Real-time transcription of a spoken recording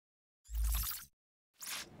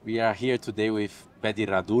We are here today with Bedi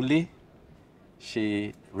Racule.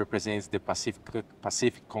 She represents the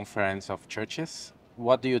Pacific Conference of Churches.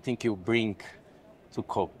 What do you think you bring to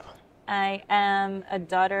COPE? I am a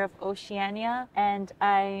daughter of Oceania, and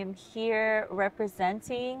I'm here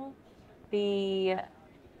representing the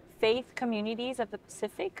faith communities of the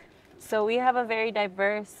Pacific. So we have a very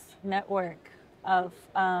diverse network of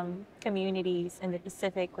communities in the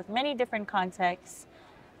Pacific with many different contexts.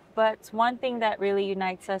 But one thing that really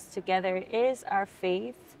unites us together is our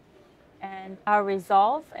faith and our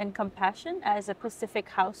resolve and compassion as a Pacific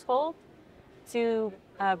household to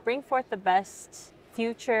bring forth the best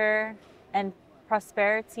future and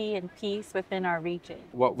prosperity and peace within our region.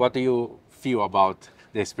 What do you feel about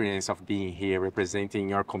the experience of being here, representing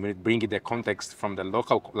your community, bringing the context from the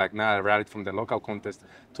local, like now, reality from the local context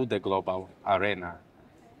to the global arena?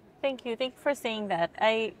 Thank you. Thank you for saying that.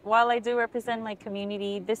 While I do represent my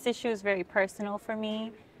community, this issue is very personal for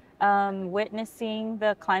me. Witnessing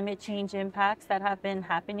the climate change impacts that have been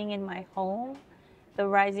happening in my home, the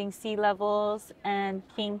rising sea levels and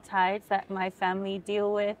king tides that my family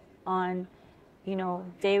deal with on,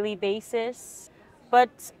 daily basis.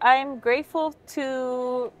 But I'm grateful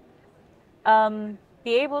to have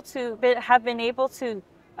been able to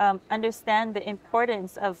understand the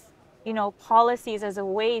importance of, policies as a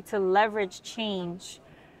way to leverage change.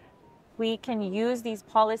 We can use these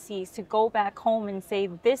policies to go back home and say,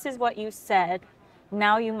 this is what you said,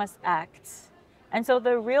 now you must act. And so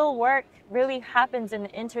the real work really happens in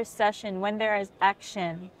the intercession when there is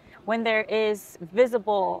action, when there is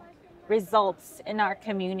visible results in our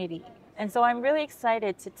community. And so I'm really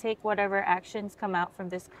excited to take whatever actions come out from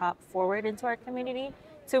this COP forward into our community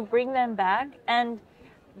to bring them back. And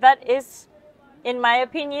that is, in my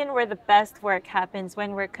opinion, where the best work happens,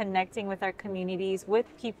 when we're connecting with our communities, with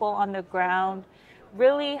people on the ground,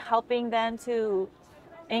 really helping them to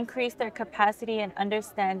increase their capacity and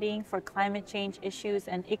understanding for climate change issues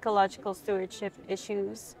and ecological stewardship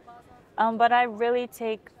issues. But I really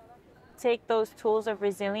take those tools of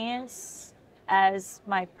resilience as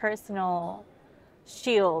my personal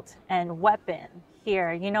shield and weapon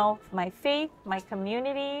here. My faith, my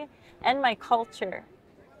community, and my culture.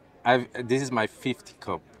 This is my fifth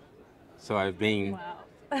COP, so Wow.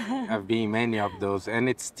 I've been in many of those, and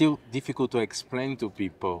it's still difficult to explain to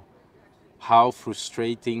people how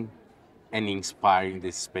frustrating and inspiring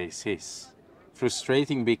this space is.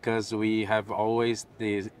 Frustrating because we have always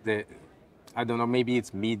the I don't know, maybe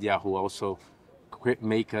it's media who also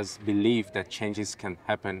make us believe that changes can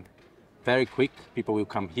happen very quick. People will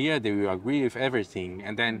come here, they will agree with everything,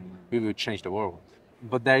 and then we will change the world.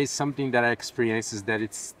 But there is something that I experience is that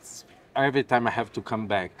it's every time I have to come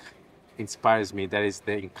back, inspires me. That is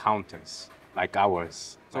the encounters like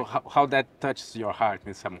ours. So how that touches your heart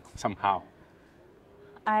in somehow.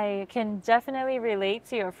 I can definitely relate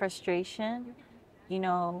to your frustration, you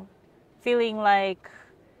know, feeling like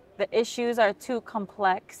the issues are too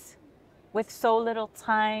complex with so little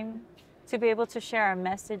time to be able to share our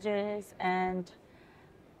messages, and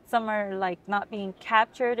some are like not being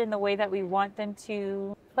captured in the way that we want them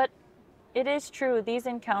to. But it is true, these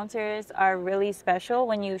encounters are really special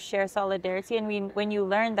when you share solidarity and when you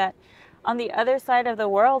learn that on the other side of the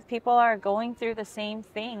world, people are going through the same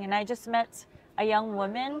thing. And I just met a young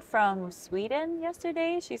woman from Sweden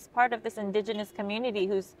yesterday. She's part of this indigenous community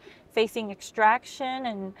who's facing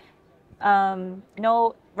extraction and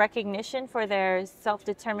no recognition for their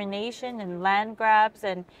self-determination and land grabs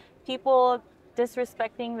and people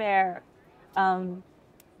disrespecting their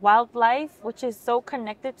wildlife, which is so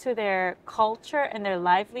connected to their culture and their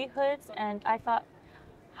livelihoods. And I thought,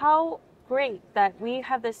 how great that we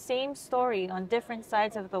have the same story on different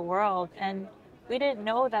sides of the world. And we didn't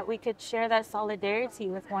know that we could share that solidarity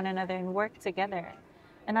with one another and work together.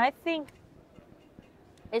 And I think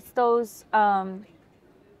it's those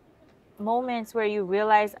moments where you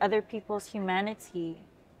realize other people's humanity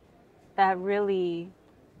that really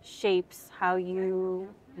shapes how you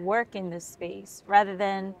work in this space rather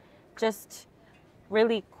than just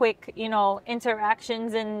really quick,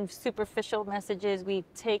 interactions and superficial messages. We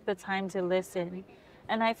take the time to listen.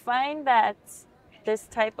 And I find that this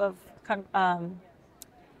type of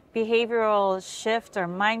behavioral shift or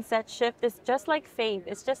mindset shift is just like faith.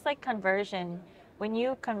 It's just like conversion. When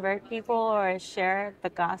you convert people or share the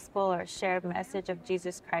gospel or share a message of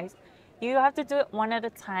Jesus Christ, you have to do it one at a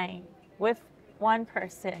time with one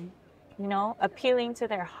person, appealing to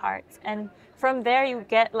their hearts. And from there, you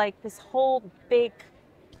get like this whole big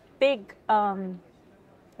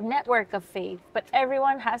network of faith, but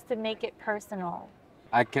everyone has to make it personal.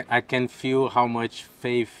 I can feel how much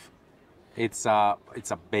faith it's a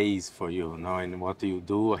base for you, in what you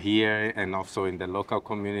do here and also in the local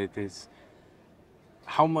communities.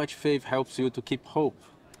 How much faith helps you to keep hope?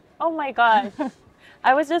 Oh my God.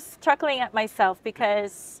 I was just chuckling at myself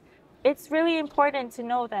because it's really important to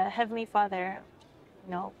know that Heavenly Father,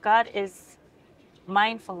 God is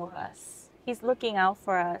mindful of us. He's looking out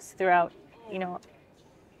for us throughout, you know,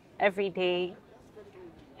 every day.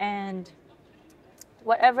 And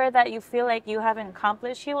whatever that you feel like you haven't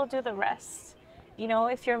accomplished, He will do the rest.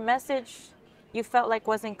 If your message you felt like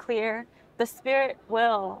wasn't clear, the Spirit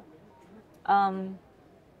will um,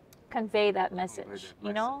 convey that message.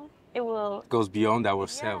 It will. It goes beyond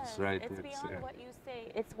ourselves, Yes, right? it's beyond what you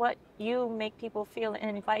say. It's what you make people feel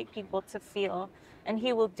and invite people to feel, and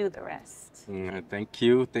He will do the rest. Thank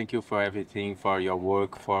you for everything, for your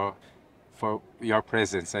work, for your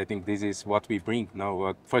presence. I think this is what we bring.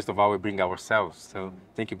 No, first of all, we bring ourselves. So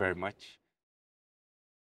thank you very much.